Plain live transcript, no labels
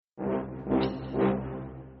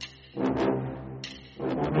Good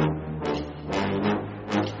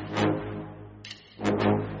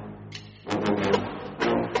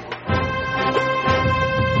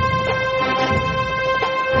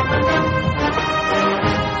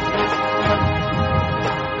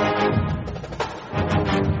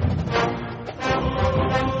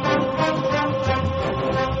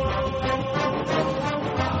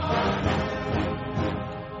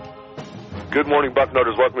morning,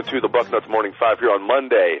 Bucknutters. Welcome to the Bucknuts Morning 5 here on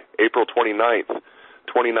Monday, April 29th,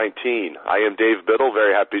 2019. I am Dave Biddle,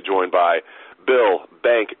 very happy to be joined by Bill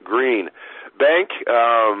Bank Greene. Bank,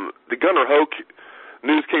 the Gunnar Hoak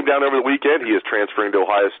news came down over the weekend. He is transferring to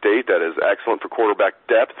Ohio State. That is excellent for quarterback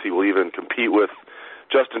depth. He will even compete with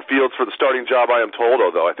Justin Fields for the starting job, I am told,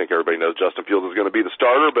 although I think everybody knows Justin Fields is going to be the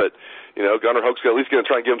starter. But, you know, Gunnar Hoak's at least going to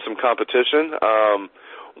try and give him some competition.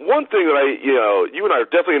 One thing that you and I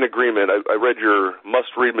are definitely in agreement. I read your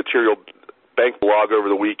must-read material Bank blog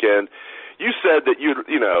over the weekend. You said that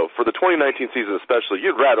for the 2019 season especially,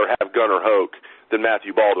 you'd rather have Gunnar Hoak than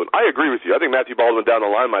Matthew Baldwin. I agree with you. I think Matthew Baldwin down the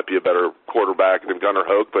line might be a better quarterback than Gunnar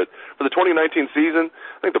Hoak, but for the 2019 season,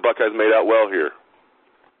 I think the Buckeyes made out well here.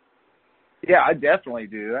 Yeah, I definitely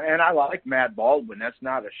do. And I like Matt Baldwin. That's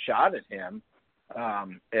not a shot at him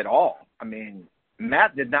at all. I mean,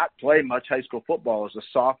 Matt did not play much high school football as a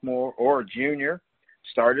sophomore or a junior,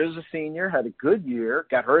 started as a senior, had a good year,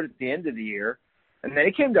 got hurt at the end of the year, and then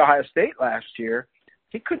he came to Ohio State last year.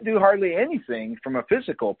 He couldn't do hardly anything from a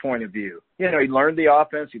physical point of view. You know, he learned the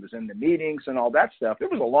offense, he was in the meetings and all that stuff.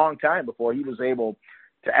 It was a long time before he was able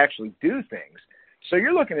to actually do things. So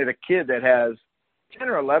you're looking at a kid that has 10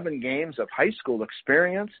 or 11 games of high school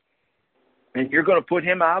experience, and you're going to put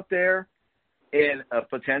him out there in a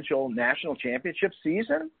potential national championship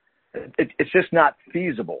season. It's just not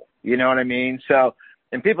feasible. You know what I mean? So,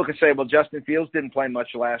 and people can say, well, Justin Fields didn't play much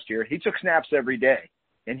last year. He took snaps every day,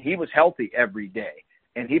 and he was healthy every day.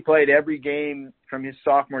 And he played every game from his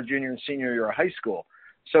sophomore, junior, and senior year of high school.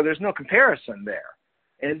 So there's no comparison there.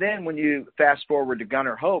 And then when you fast forward to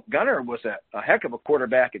Gunnar Hoak, Gunnar was a heck of a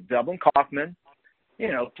quarterback at Dublin Kaufman,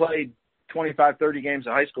 played 25, 30 games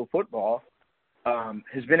of high school football.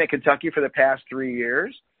 Has been at Kentucky for the past 3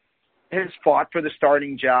 years, has fought for the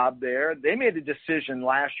starting job there. They made a decision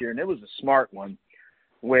last year, and it was a smart one,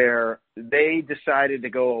 where they decided to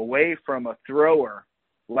go away from a thrower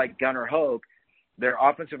like Gunnar Hoak. Their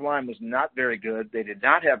offensive line was not very good. They did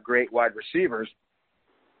not have great wide receivers,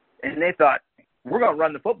 and they thought, we're going to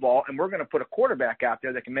run the football, and we're going to put a quarterback out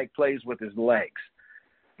there that can make plays with his legs.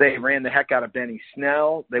 They ran the heck out of Benny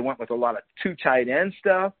Snell. They went with a lot of two tight end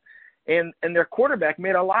stuff. And their quarterback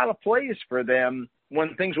made a lot of plays for them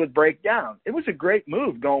when things would break down. It was a great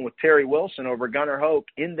move going with Terry Wilson over Gunnar Hoak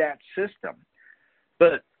in that system.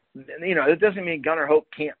 But, it doesn't mean Gunnar Hoak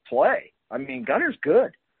can't play. I mean, Gunnar's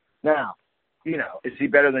good. Now, is he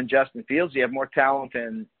better than Justin Fields? Does he have more talent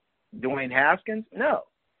than Dwayne Haskins? No,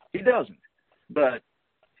 he doesn't. But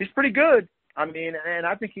he's pretty good. I mean, and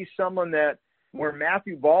I think he's someone that where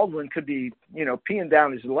Matthew Baldwin could be, peeing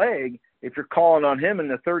down his leg, if you're calling on him in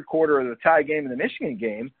the third quarter of the tie game in the Michigan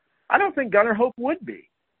game, I don't think Gunnar Hoak would be.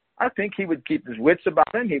 I think he would keep his wits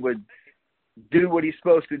about him. He would do what he's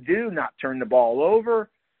supposed to do, not turn the ball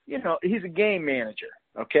over. He's a game manager,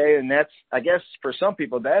 okay? And that's, I guess, for some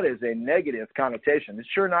people, that is a negative connotation. It's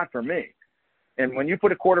sure not for me. And when you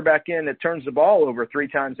put a quarterback in that turns the ball over 3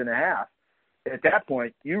 times and a half, at that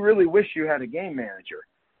point, you really wish you had a game manager.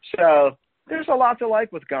 So there's a lot to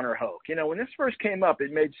like with Gunnar Hoak. When this first came up,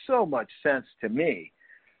 it made so much sense to me.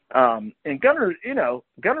 And Gunnar,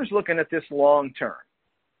 Gunnar's looking at this long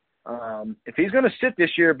term. If he's going to sit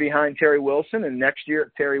this year behind Terry Wilson and next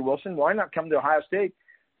year Terry Wilson, why not come to Ohio State,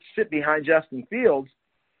 sit behind Justin Fields?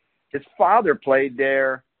 His father played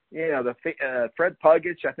there. Fred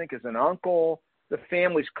Puggich, I think, is an uncle. The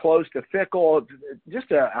family's close to Fickle.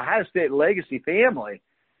 Just a Ohio State legacy family.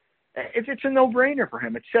 It's a no-brainer for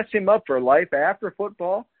him. It sets him up for life after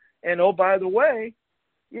football. And, oh, by the way,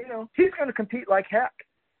 he's going to compete like heck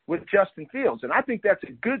with Justin Fields. And I think that's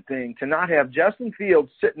a good thing to not have Justin Fields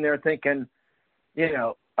sitting there thinking,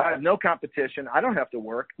 I have no competition. I don't have to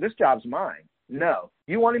work. This job's mine. No,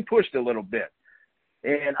 you want him pushed a little bit.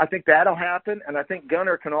 And I think that'll happen. And I think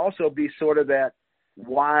Gunnar can also be sort of that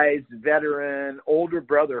wise, veteran, older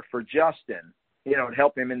brother for Justin, to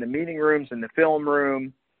help him in the meeting rooms, in the film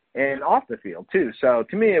room, and off the field, too. So,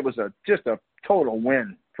 to me, it was just a total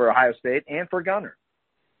win for Ohio State and for Gunnar.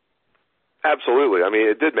 Absolutely. I mean,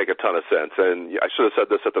 it did make a ton of sense, and I should have said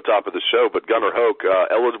this at the top of the show, but Gunnar Hoak,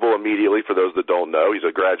 eligible immediately for those that don't know. He's a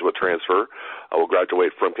graduate transfer. Will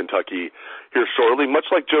graduate from Kentucky here shortly, much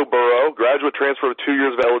like Joe Burrow, graduate transfer with 2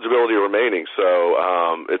 years of eligibility remaining.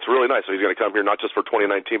 So it's really nice. So he's going to come here not just for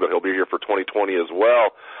 2019, but he'll be here for 2020 as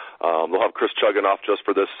well. They'll have Chris Chugginoff just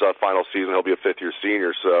for this final season. He'll be a fifth-year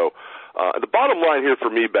senior. So the bottom line here for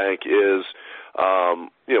me, Bank, is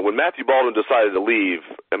when Matthew Baldwin decided to leave,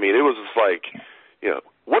 I mean, it was just like,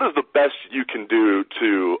 what is the best you can do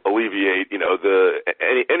to alleviate,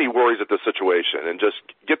 any worries at the situation and just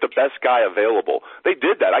get the best guy available? They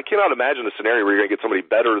did that. I cannot imagine a scenario where you're going to get somebody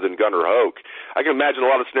better than Gunnar Hoak. I can imagine a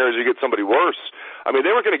lot of scenarios you get somebody worse. I mean,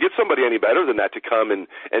 they weren't going to get somebody any better than that to come and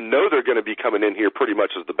know they're going to be coming in here pretty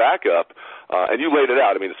much as the backup. And you laid it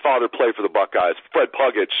out. I mean, his father played for the Buckeyes. Fred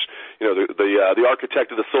Puggich, the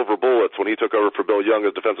architect of the Silver Bullets when he took over for Bill Young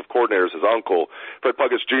as defensive coordinator, is his uncle. Fred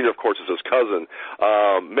Puggich Jr., of course, is his cousin.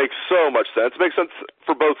 Makes so much sense. Makes sense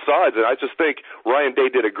for both sides. And I just think Ryan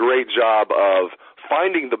Day did a great job of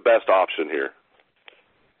finding the best option here.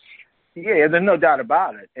 Yeah, there's no doubt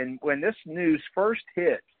about it. And when this news first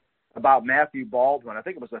hit about Matthew Baldwin, I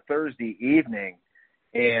think it was a Thursday evening,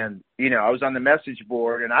 and, I was on the message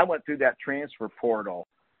board, and I went through that transfer portal,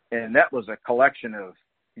 and that was a collection of,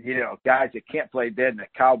 guys that can't play dead in a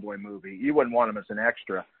cowboy movie. You wouldn't want them as an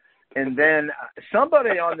extra. And then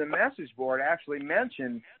somebody on the message board actually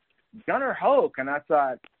mentioned Gunnar Hoak, and I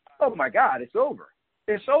thought, oh, my God, it's over.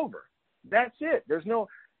 It's over. That's it. This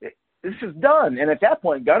is done. And at that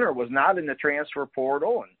point, Gunnar was not in the transfer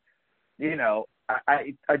portal, and,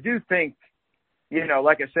 I do think,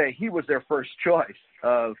 like I say, he was their first choice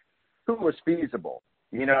of who was feasible.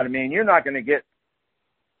 You know what I mean? You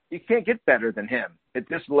can't get better than him at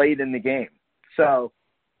this late in the game. So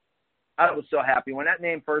I was so happy when that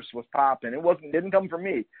name first was popping. Didn't come from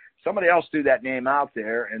me. Somebody else threw that name out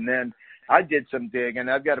there, and then I did some digging.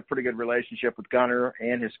 I've got a pretty good relationship with Gunnar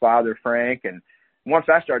and his father, Frank. And once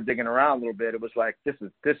I started digging around a little bit, it was like, this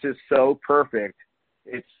is so perfect.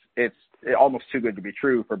 It's almost too good to be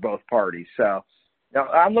true for both parties. So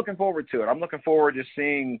I'm looking forward to it. I'm looking forward to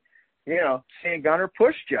seeing Gunnar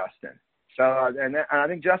push Justin. So, and I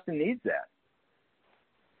think Justin needs that.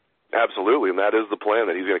 Absolutely, and that is the plan,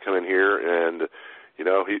 that he's going to come in here and, he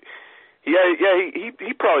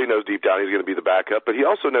probably knows deep down he's going to be the backup, but he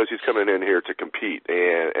also knows he's coming in here to compete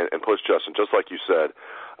and push Justin, just like you said.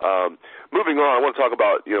 Moving on, I want to talk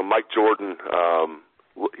about, Mike Jordan.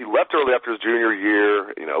 He left early after his junior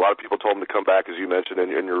year. A lot of people told him to come back, as you mentioned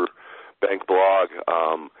in your Bank blog.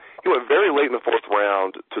 He went very late in the fourth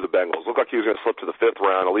round to the Bengals. Looked like he was going to slip to the fifth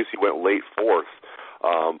round. At least he went late fourth.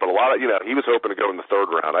 But a lot of, he was hoping to go in the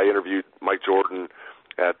third round. I interviewed Mike Jordan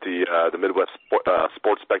at the Midwest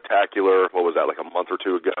Sports Spectacular, what was that, like a month or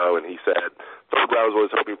two ago, and he said third round was what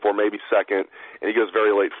he was hoping for, maybe second, and he goes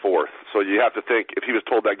very late fourth. So you have to think, if he was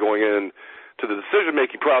told that going in to the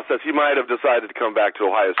decision-making process, he might have decided to come back to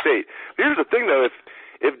Ohio State. But here's the thing, though, if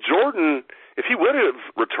Jordan, if he would have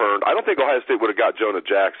returned, I don't think Ohio State would have got Jonah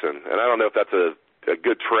Jackson, and I don't know if that's a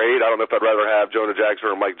good trade. I don't know if I'd rather have Jonah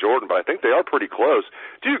Jackson or Mike Jordan, but I think they are pretty close.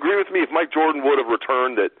 Do you agree with me, if Mike Jordan would have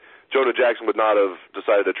returned, that Jonah Jackson would not have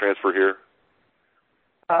decided to transfer here?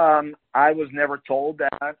 I was never told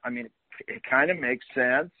that. I mean, it kind of makes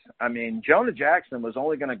sense. I mean, Jonah Jackson was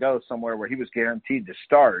only going to go somewhere where he was guaranteed to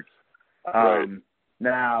start. Right.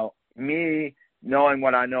 Now, me knowing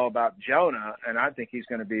what I know about Jonah, and I think he's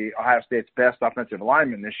going to be Ohio State's best offensive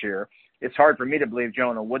lineman this year, it's hard for me to believe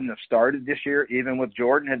Jonah wouldn't have started this year, even with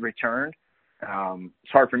Jordan had returned.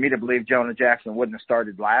 It's hard for me to believe Jonah Jackson wouldn't have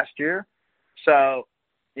started last year. So,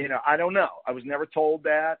 I don't know. I was never told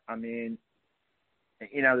that. I mean,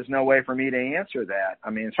 there's no way for me to answer that.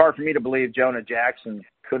 I mean, it's hard for me to believe Jonah Jackson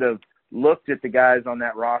could have looked at the guys on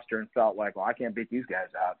that roster and felt like, well, I can't beat these guys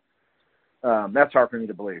out. That's hard for me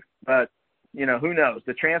to believe. But, who knows?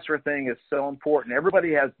 The transfer thing is so important.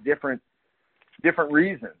 Everybody has different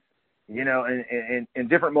reasons, and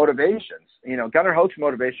different motivations. Gunnar Hoak's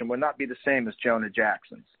motivation would not be the same as Jonah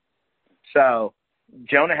Jackson's. So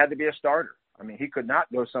Jonah had to be a starter. I mean, he could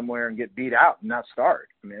not go somewhere and get beat out and not start.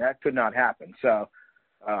 I mean, that could not happen. So,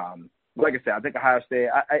 like I said, I think Ohio State,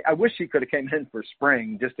 I wish he could have came in for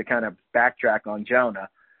spring just to kind of backtrack on Jonah,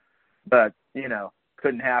 but,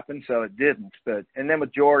 couldn't happen, so it didn't. And then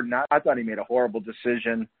with Jordan, I thought he made a horrible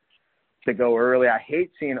decision to go early. I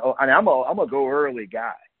hate seeing, I'm a go early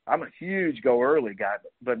guy. I'm a huge go early guy,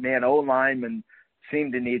 but man, O-linemen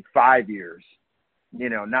seem to need 5 years,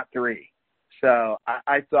 not 3. So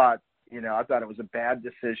I thought it was a bad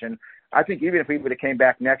decision. I think even if he would have came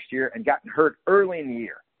back next year and gotten hurt early in the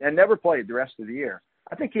year and never played the rest of the year,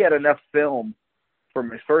 I think he had enough film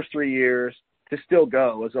from his first 3 years to still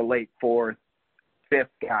go as a late fourth,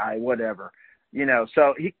 fifth guy, whatever.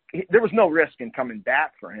 So he there was no risk in coming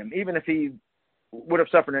back for him. Even if he would have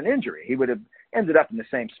suffered an injury, he would have ended up in the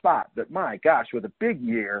same spot. But my gosh, with a big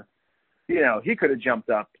year, he could have jumped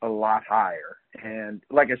up a lot higher. And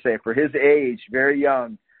like I say, for his age, very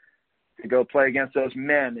young, to go play against those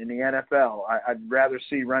men in the NFL, I'd rather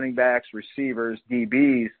see running backs, receivers,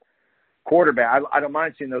 DBs, quarterback. I don't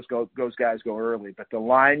mind seeing those guys go early, but the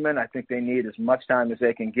linemen, I think they need as much time as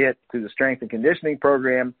they can get through the strength and conditioning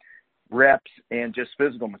program, reps, and just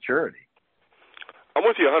physical maturity. I'm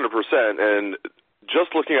with you 100%, and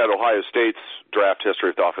just looking at Ohio State's draft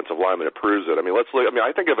history with the offensive linemen, it proves it. I mean,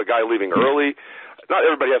 I think of a guy leaving early. Not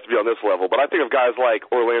everybody has to be on this level, but I think of guys like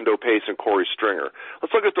Orlando Pace and Corey Stringer.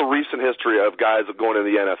 Let's look at the recent history of guys going into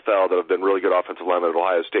the NFL that have been really good offensive linemen at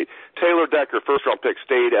Ohio State. Taylor Decker, first-round pick,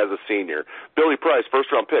 stayed as a senior. Billy Price,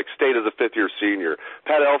 first-round pick, stayed as a fifth-year senior.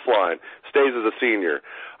 Pat Elflein stays as a senior.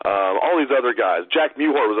 All these other guys. Jack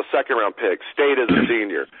Muhart was a second-round pick, stayed as a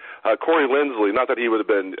senior. Corey Lindsley, not that he would have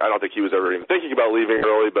been, I don't think he was ever even thinking about leaving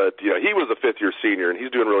early, but he was a fifth-year senior, and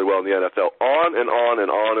he's doing really well in the NFL. On and on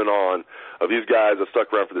and on and on of these guys that stuck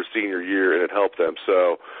around for their senior year, and it helped them.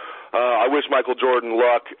 So I wish Michael Jordan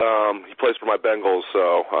luck. He plays for my Bengals,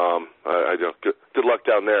 so good luck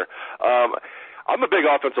down there. I'm a big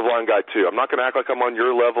offensive line guy, too. I'm not going to act like I'm on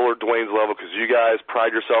your level or Dwayne's level because you guys pride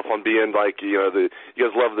yourself on being like, you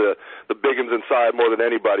guys love the big uns inside more than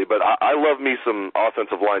anybody. But I love me some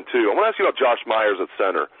offensive line, too. I want to ask you about Josh Myers at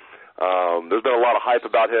center. There's been a lot of hype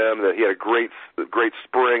about him, that he had a great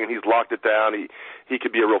spring, and he's locked it down. He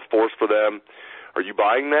could be a real force for them. Are you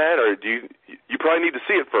buying that, or do you probably need to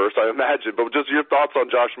see it first, I imagine, but just your thoughts on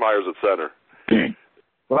Josh Myers at center?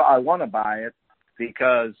 Well, I want to buy it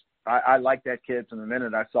because I like that kid from the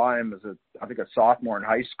minute I saw him as I think a sophomore in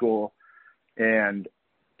high school, and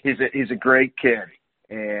he's a great kid,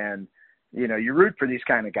 and you root for these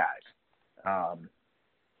kind of guys.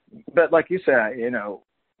 But like you said,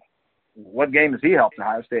 what game has he helped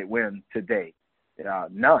Ohio State win to date?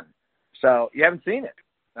 None. So you haven't seen it.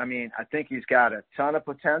 I mean, I think he's got a ton of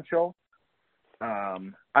potential.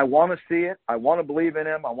 I want to see it. I want to believe in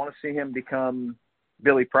him. I want to see him become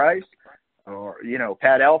Billy Price or,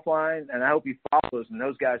 Pat Elflein, and I hope he follows in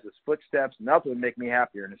those guys' footsteps. Nothing would make me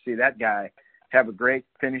happier than to see that guy have a great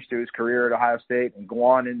finish to his career at Ohio State and go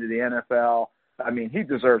on into the NFL. I mean, he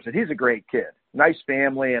deserves it. He's a great kid. Nice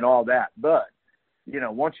family and all that. But,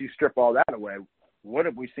 once you strip all that away, what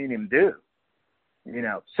have we seen him do?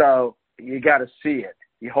 So you got to see it.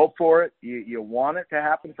 You hope for it. You want it to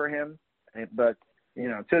happen for him. But,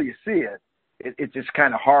 until you see it, it's just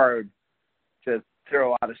kind of hard to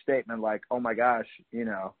throw out a statement like, oh, my gosh,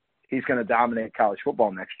 he's going to dominate college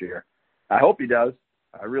football next year. I hope he does.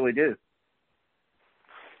 I really do.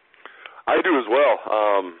 I do as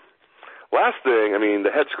well. Last thing, I mean,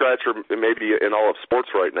 the head scratcher maybe in all of sports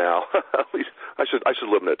right now, at least I should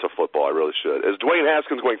limit it to football, I really should, is Dwayne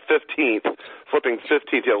Haskins going 15th, flipping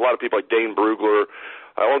 15th. You have a lot of people like Dane Brugler.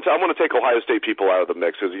 I want to take Ohio State people out of the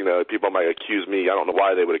mix because, people might accuse me. I don't know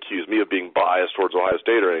why they would accuse me of being biased towards Ohio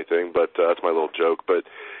State or anything, but that's my little joke. But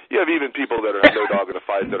you have even people that are no dog in a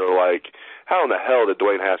fight that are like, how in the hell did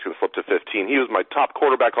Dwayne Haskins flip to 15? He was my top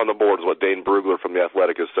quarterback on the board is what Dane Brugler from The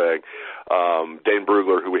Athletic is saying. Dane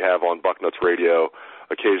Brugler, who we have on Bucknuts Radio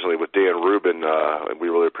occasionally with Dan Rubin, and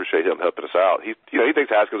we really appreciate him helping us out. He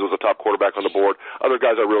thinks Haskins was a top quarterback on the board. Other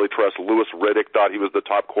guys I really trust, Louis Riddick thought he was the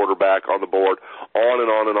top quarterback on the board, on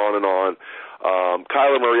and on and on and on.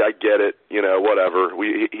 Kyler Murray, I get it, whatever.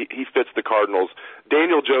 He fits the Cardinals.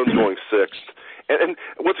 Daniel Jones going 6th. And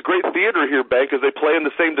what's great theater here, Bank, is they play in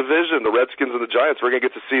the same division, the Redskins and the Giants. We're going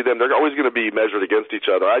to get to see them. They're always going to be measured against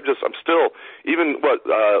each other. I'm still, even 3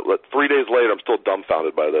 days later, I'm still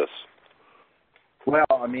dumbfounded by this. Well,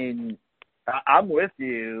 I mean, I'm with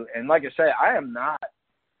you. And like I say, I am not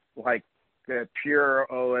like the pure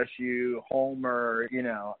OSU homer,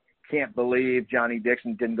 can't believe Johnny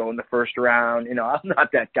Dixon didn't go in the first round. I'm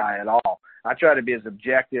not that guy at all. I try to be as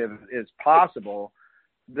objective as possible.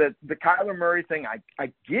 The Kyler Murray thing, I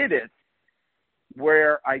get it.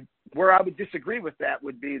 Where I would disagree with that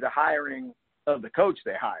would be the hiring of the coach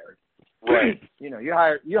they hired. Right.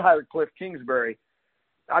 You hired Cliff Kingsbury.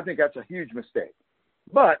 I think that's a huge mistake.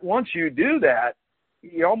 But once you do that,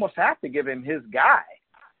 you almost have to give him his guy.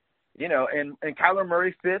 And Kyler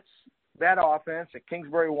Murray fits that offense that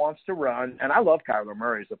Kingsbury wants to run. And I love Kyler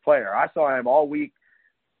Murray as a player. I saw him all week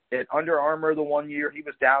at Under Armour the one year he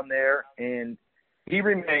was down there, and he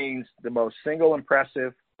remains the most single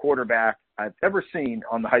impressive quarterback I've ever seen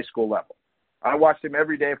on the high school level. I watched him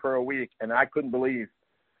every day for a week, and I couldn't believe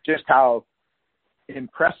just how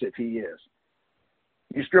impressive he is.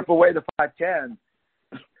 You strip away the 5'10",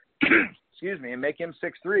 excuse me, and make him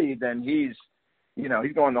 6'3", then he's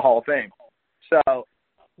going the Hall of Fame. So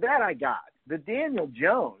that I got. The Daniel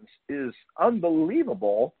Jones is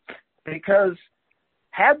unbelievable because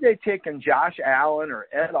had they taken Josh Allen or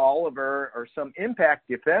Ed Oliver or some impact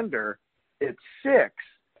defender at 6,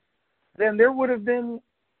 then there would have been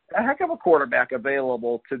a heck of a quarterback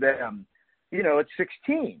available to them, at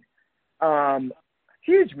 16.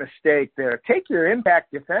 Huge mistake there. Take your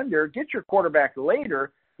impact defender, get your quarterback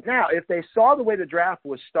later. Now, if they saw the way the draft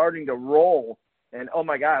was starting to roll and, oh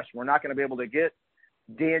my gosh, we're not going to be able to get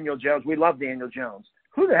Daniel Jones. We love Daniel Jones.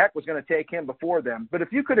 Who the heck was going to take him before them? But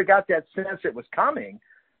if you could have got that sense it was coming,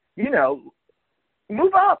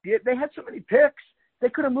 move up. They had so many picks, they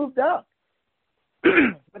could have moved up.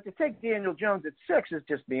 But to take Daniel Jones at 6 is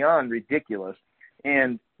just beyond ridiculous.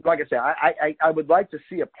 And like I said, I would like to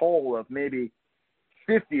see a poll of maybe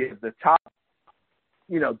 50 of the top,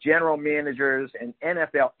 general managers and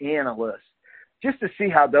NFL analysts just to see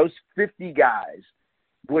how those 50 guys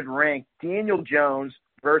would rank Daniel Jones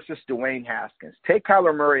versus Dwayne Haskins. Take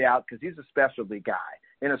Kyler Murray out because he's a specialty guy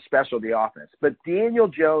in a specialty offense. But Daniel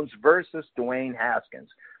Jones versus Dwayne Haskins,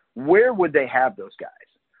 where would they have those guys?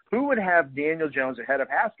 Who would have Daniel Jones ahead of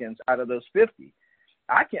Haskins out of those 50?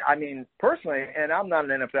 Personally, and I'm not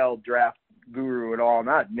an NFL draft guru at all, and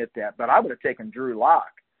I admit that, but I would have taken Drew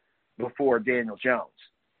Lock before Daniel Jones.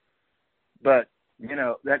 But,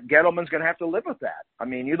 that Gettleman's going to have to live with that.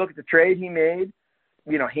 You look at the trade he made,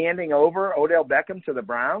 handing over Odell Beckham to the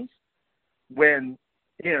Browns, when,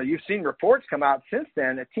 you've seen reports come out since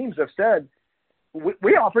then that teams have said,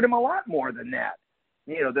 we offered him a lot more than that,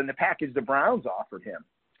 than the package the Browns offered him.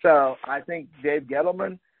 So I think Dave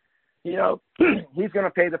Gettleman, he's going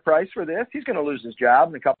to pay the price for this. He's going to lose his job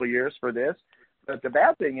in a couple of years for this. But the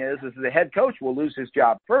bad thing is the head coach will lose his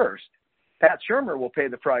job first. Pat Shurmur will pay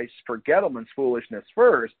the price for Gettleman's foolishness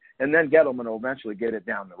first, and then Gettleman will eventually get it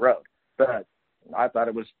down the road. But I thought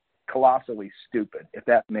it was colossally stupid, if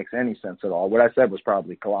that makes any sense at all. What I said was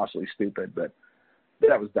probably colossally stupid, but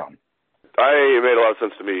that was dumb. It made a lot of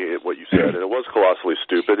sense to me, what you said, and it was colossally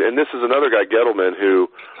stupid. And this is another guy, Gettleman, who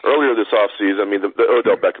earlier this offseason, the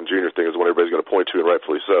Odell Beckham Jr. thing is what everybody's going to point to, and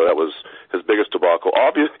rightfully so. That was his biggest debacle.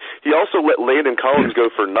 Obviously, he also let Landon Collins go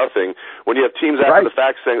for nothing when you have teams after the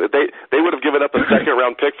fact saying that they would have given up a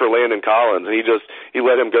second-round pick for Landon Collins, and he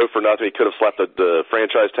let him go for nothing. He could have slapped the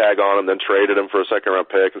franchise tag on him, then traded him for a second-round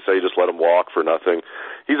pick and say he just let him walk for nothing.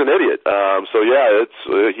 He's an idiot.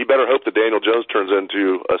 He better hope that Daniel Jones turns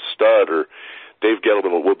into a stud, or Dave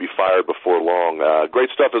Gettleman will be fired before long. Great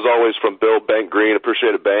stuff as always from Bill, Bank, Greene.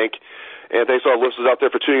 Appreciate it, Bank. And thanks to all the listeners out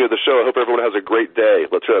there for tuning into the show. I hope everyone has a great day.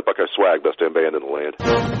 Let's hear that Buckeye swag, best damn band in the land.